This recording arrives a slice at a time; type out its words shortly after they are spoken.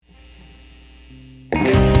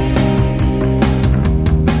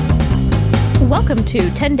welcome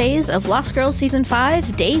to 10 Days of Lost Girls Season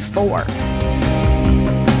 5, Day 4.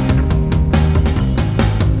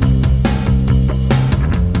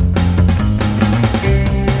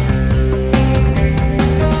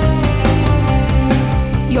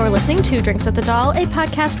 You're listening to Drinks at the Doll, a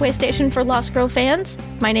podcast way station for Lost Girl fans.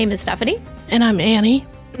 My name is Stephanie. And I'm Annie.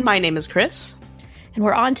 My name is Chris. And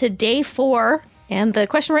we're on to Day 4. And the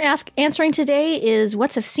question we're answering today is,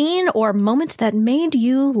 what's a scene or moment that made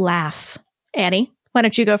you laugh? Annie, why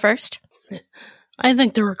don't you go first? I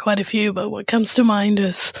think there were quite a few, but what comes to mind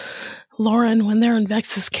is Lauren when they're in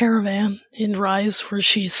Vex's caravan in Rise, where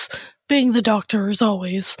she's being the doctor as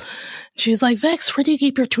always. She's like, Vex, where do you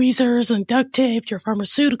keep your tweezers and duct tape, your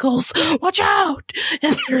pharmaceuticals? Watch out!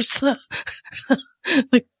 And there's the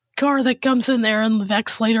car that comes in there, and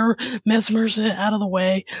Vex later mesmers it out of the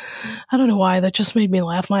way. I don't know why, that just made me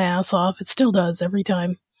laugh my ass off. It still does every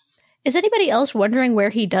time. Is anybody else wondering where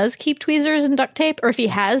he does keep tweezers and duct tape, or if he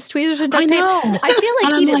has tweezers and duct tape? I feel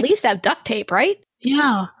like he'd at least have duct tape, right?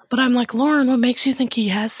 Yeah, but I'm like, Lauren, what makes you think he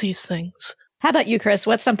has these things? How about you, Chris?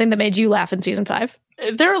 What's something that made you laugh in Season 5?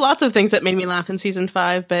 There are lots of things that made me laugh in Season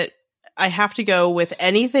 5, but I have to go with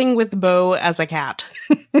anything with Bo as a cat.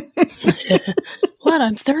 What?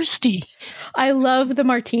 I'm thirsty. I love the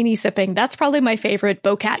martini sipping. That's probably my favorite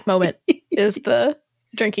Bo Cat moment, is the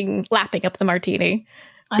drinking, lapping up the martini.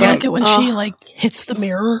 I like it when she, hits the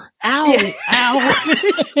mirror. Ow!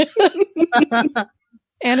 Ow!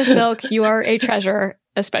 Anna Silk, you are a treasure,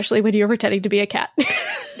 especially when you're pretending to be a cat.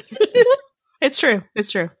 It's true.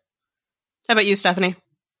 It's true. How about you, Stephanie?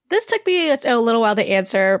 This took me a little while to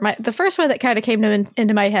answer. The first one that kind of came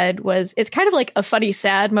into my head was, it's kind of like a funny,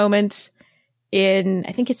 sad moment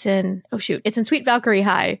it's in Sweet Valkyrie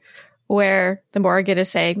High, where the Morrigan is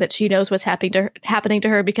saying that she knows what's happening to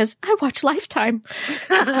her because I watch Lifetime.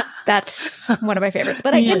 That's one of my favorites.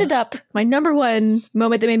 But I ended up, my number one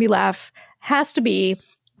moment that made me laugh has to be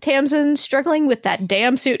Tamsin struggling with that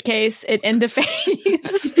damn suitcase in End of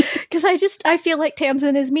Phase. Because I feel like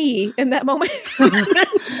Tamsin is me in that moment. Where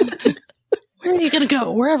are you going to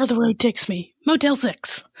go? Wherever the road takes me. Motel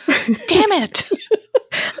 6. Damn it!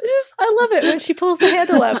 I love it when she pulls the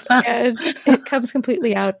handle up and it comes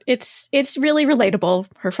completely out. It's really relatable,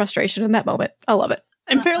 her frustration in that moment. I love it.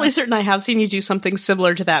 I'm fairly certain I have seen you do something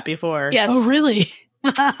similar to that before. Yes. Oh, really?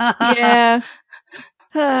 Yeah.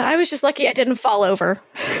 I was just lucky I didn't fall over.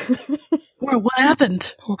 What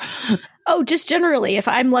happened? Oh, just generally, if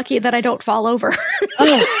I'm lucky that I don't fall over.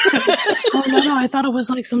 Oh, no, I thought it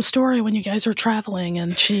was like some story when you guys were traveling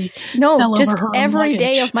and she fell over her own just every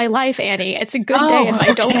day luggage. of my life, Annie. It's a good day if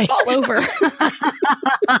I don't fall over.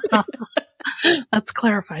 That's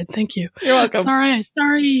clarified. Thank you. You're welcome.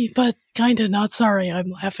 Sorry, but kind of not sorry.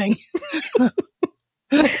 I'm laughing.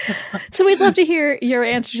 So we'd love to hear your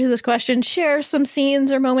answer to this question. Share some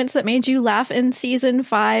scenes or moments that made you laugh in Season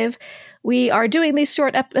 5. We are doing these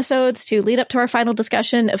short episodes to lead up to our final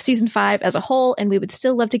discussion of Season 5 as a whole, and we would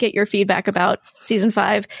still love to get your feedback about Season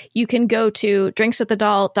 5. You can go to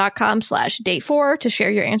drinksatthedoll.com/day4 to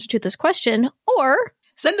share your answer to this question, or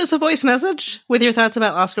send us a voice message with your thoughts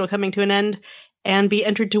about Lost Girl coming to an end and be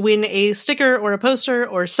entered to win a sticker or a poster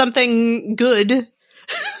or something good.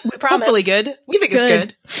 We promise. Hopefully good. We think it's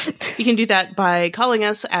good. You can do that by calling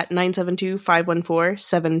us at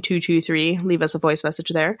 972-514-7223. Leave us a voice message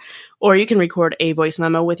there. Or you can record a voice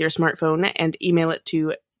memo with your smartphone and email it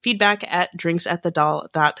to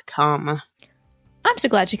feedback@drinksatthedoll.com. I'm so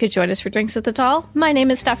glad you could join us for Drinks at the Doll. My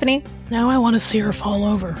name is Stephanie. Now I want to see her fall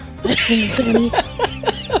over.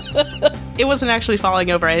 It wasn't actually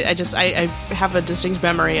falling over. I have a distinct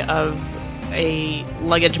memory of a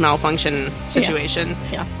luggage malfunction situation.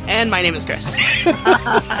 Yeah. And my name is Chris.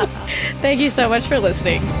 Thank you so much for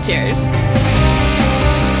listening. Cheers.